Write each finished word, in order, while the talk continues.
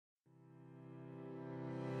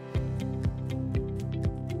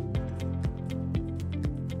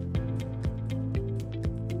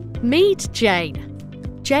Meet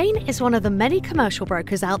Jane. Jane is one of the many commercial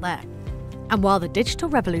brokers out there. And while the digital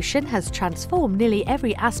revolution has transformed nearly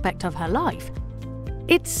every aspect of her life,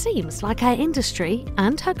 it seems like her industry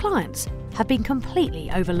and her clients have been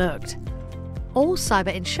completely overlooked. All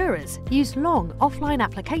cyber insurers use long offline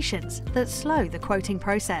applications that slow the quoting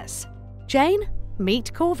process. Jane,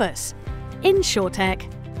 meet Corvus.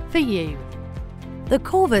 InsurTech for you. The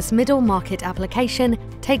Corvus middle market application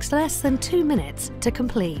takes less than 2 minutes to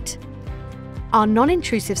complete. Our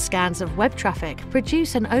non-intrusive scans of web traffic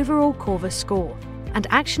produce an overall Corvus score and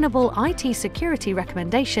actionable IT security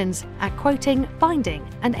recommendations at quoting, binding,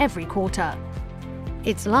 and every quarter.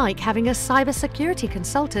 It's like having a cybersecurity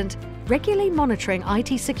consultant regularly monitoring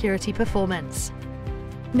IT security performance.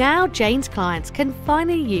 Now Jane's clients can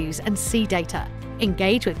finally use and see data,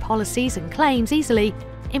 engage with policies and claims easily,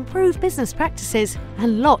 improve business practices,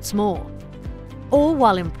 and lots more. All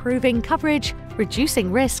while improving coverage,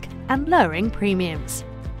 reducing risk, and lowering premiums.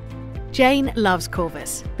 Jane loves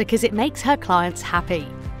Corvus because it makes her clients happy.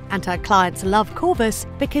 And her clients love Corvus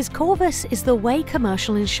because Corvus is the way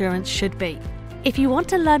commercial insurance should be. If you want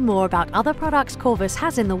to learn more about other products Corvus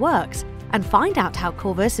has in the works and find out how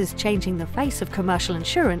Corvus is changing the face of commercial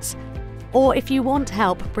insurance, or if you want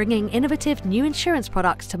help bringing innovative new insurance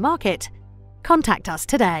products to market, contact us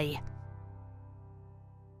today.